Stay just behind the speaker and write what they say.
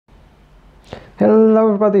Hello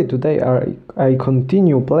everybody, today I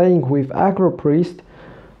continue playing with Aggro Priest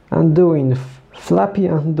and doing Flappy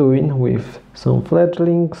Anduin with some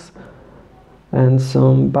fledglings and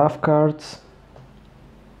some buff cards,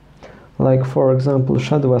 like for example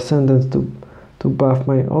Shadow Ascendant to buff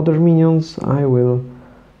my other minions. I will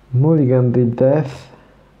mulligan the Death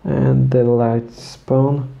and the Light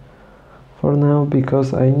Spawn for now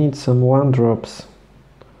because I need some 1-drops.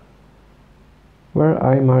 Where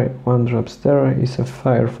are my 1-drops? There is a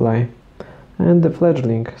Firefly and the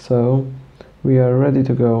fledgling, so we are ready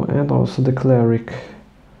to go, and also the cleric.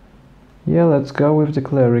 Yeah, let's go with the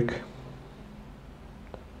cleric.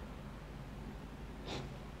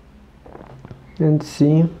 And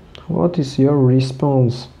see what is your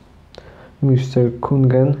response, Mr.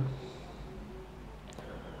 Kungen.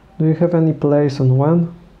 Do you have any plays on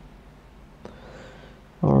one?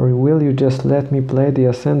 Or will you just let me play the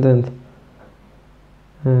Ascendant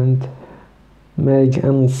and make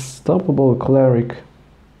unstoppable cleric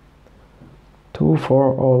 2-4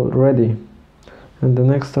 already? And the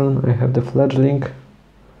next turn I have the fledgling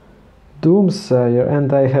Doomsayer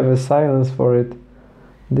and I have a silence for it.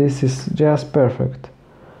 This is just perfect.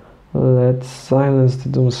 Let's silence the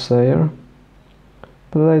Doomsayer,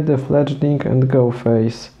 play the fledgling and go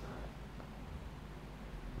face.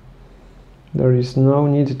 There is no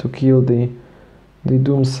need to kill the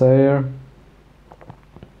Doomsayer.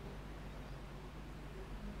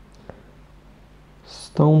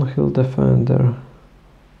 Stonehill Defender.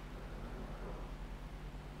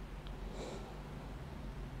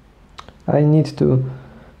 I need to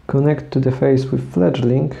connect to the face with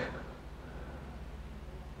fledgling.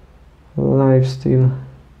 Lifesteal.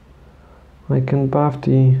 I can buff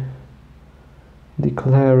the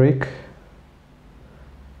cleric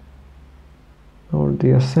or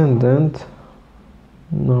the Ascendant.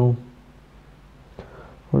 No.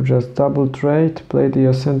 Or just double trade, play the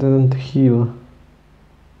Ascendant and heal.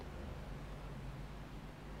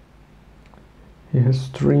 He has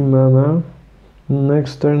 3 mana.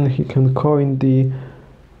 Next turn he can coin the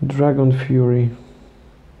Dragon Fury.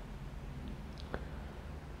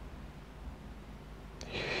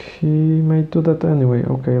 He may do that anyway.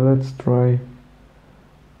 Okay, let's try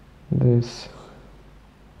this.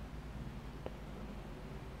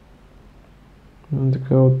 And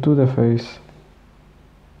go to the face.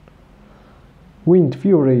 Wind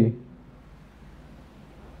Fury.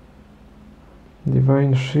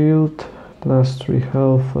 Divine Shield. +3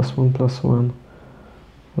 health, +1/+1.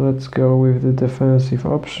 Let's go with the defensive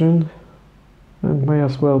option and may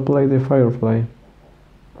as well play the Firefly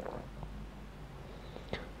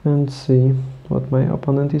and see what my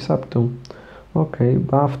opponent is up to. Okay,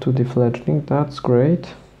 buff to the fledgling, that's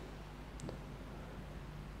great.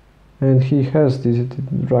 And he has the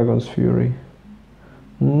Dragon's Fury.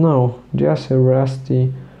 No, just a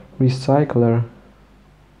rusty recycler.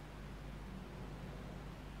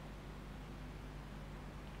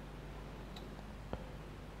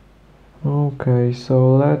 Okay,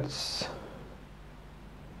 so let's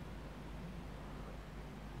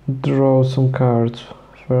draw some cards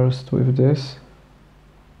first with this.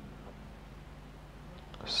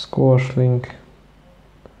 Squashling.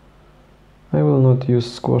 I will not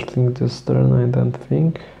use Squashling this turn, I don't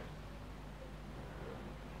think.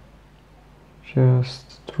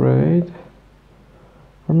 Just trade.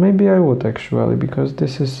 Or maybe I would actually, because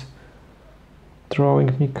this is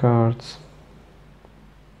drawing me cards.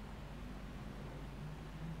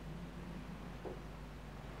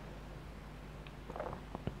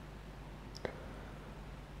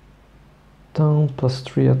 Down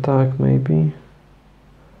 +3 attack maybe,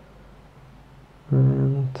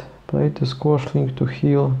 and play the Squashling to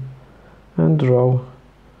heal and draw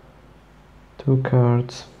 2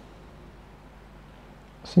 cards.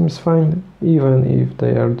 Seems fine even if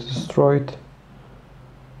they are destroyed,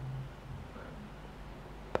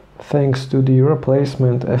 thanks to the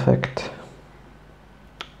replacement effect,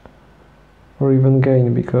 or even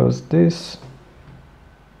gain, because this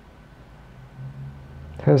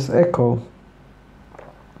has echo.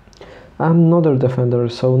 I'm another defender,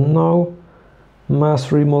 so no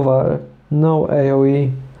mass removal, no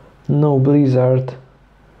AoE, no blizzard,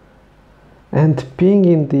 and ping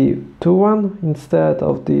in the 2-1 instead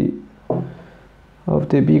of the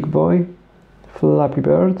big boy Flappy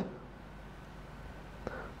Bird.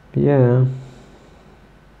 Yeah,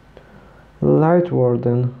 Light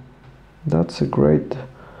Warden, that's a great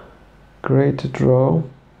draw.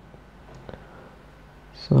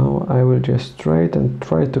 So I will just trade and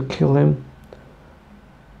try to kill him.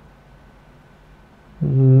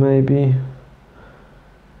 Maybe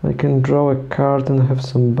I can draw a card and have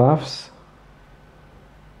some buffs.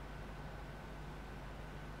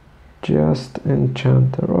 Just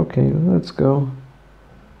enchanter. Okay, let's go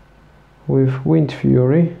with Wind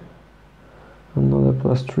Fury. Another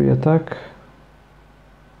 +3 attack.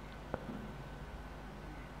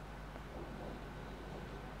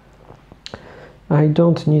 I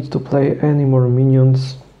don't need to play any more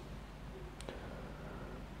minions.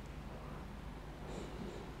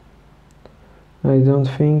 I don't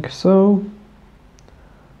think so.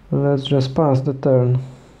 Let's just pass the turn.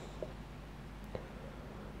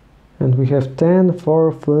 And we have 10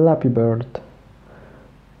 for Flappy Bird.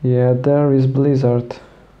 Yeah, there is Blizzard.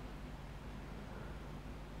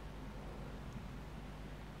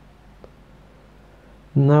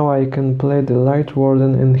 Now I can play the Light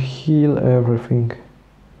Warden and heal everything.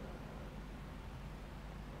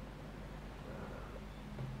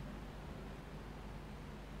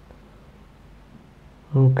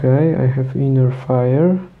 Okay, I have Inner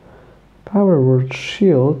Fire, Power Word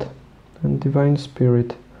Shield and Divine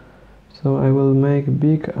Spirit. So I will make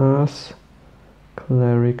big ass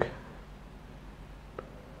Cleric.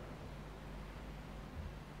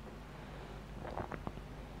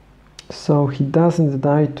 So he doesn't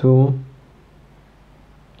die to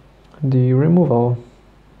the removal.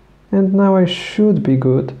 And now I should be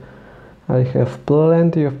good. I have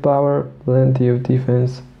plenty of power, plenty of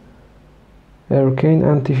defense. Arcane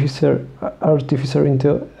Artificer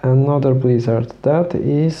into another Blizzard. That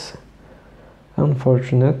is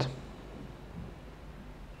unfortunate.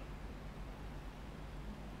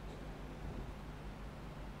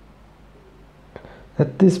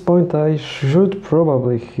 At this point I should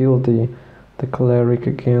probably heal the Cleric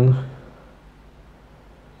again.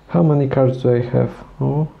 How many cards do I have?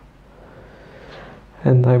 Oh.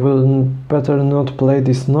 And I will better not play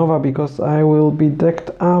this Nova because I will be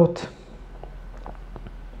decked out.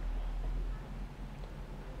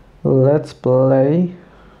 Let's play.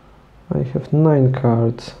 I have 9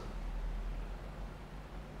 cards.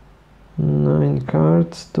 9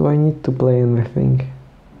 cards. Do I need to play anything?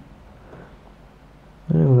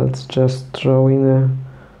 Let's just throw in a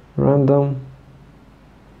random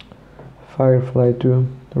Firefly to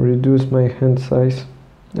reduce my hand size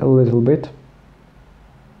a little bit.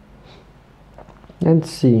 And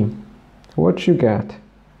see what you got.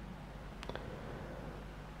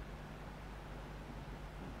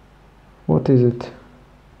 What is it?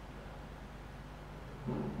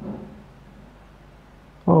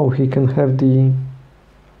 Oh, he can have the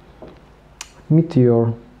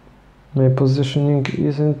Meteor. My positioning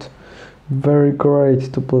isn't very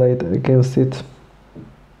great to play against it,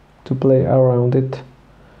 to play around it.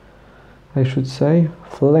 I should say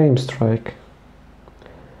Flame Strike.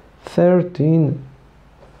 13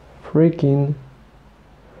 freaking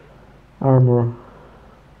armor.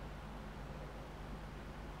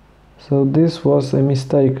 So this was a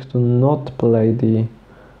mistake to not play the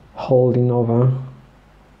Holy Nova.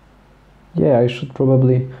 Yeah, I should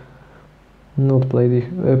probably not play the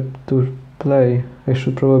I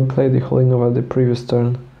should probably play the Holy Nova the previous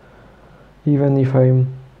turn. Even if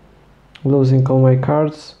I'm losing all my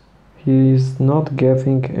cards, he is not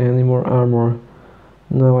getting any more armor.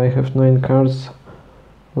 Now I have 9 cards.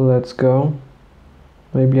 Let's go.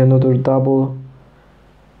 Maybe another double.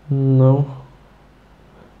 No.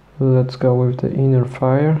 Let's go with the Inner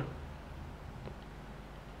Fire.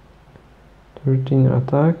 13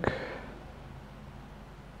 attack.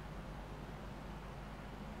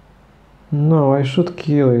 No, I should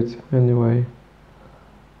kill it anyway.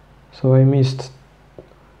 So I missed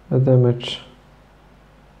a damage.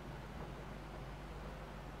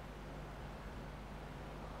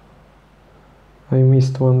 I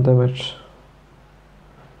missed 1 damage.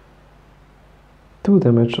 2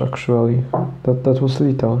 damage actually. That was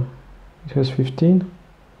lethal. It has 15.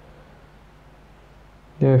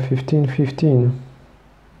 Yeah, 15.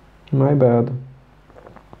 My bad.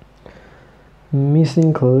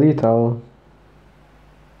 Missing lethal.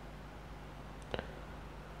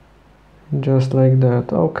 Just like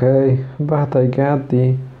that. Okay, but I got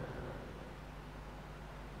the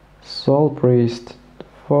Soul Priest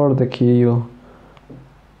for the kill.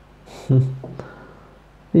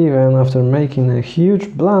 Even after making a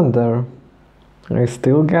huge blunder, I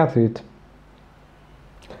still got it.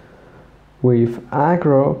 With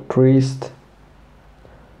Aggro Priest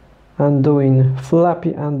Anduin,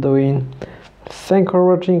 Flappy Anduin. Thanks for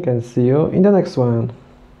watching and see you in the next one.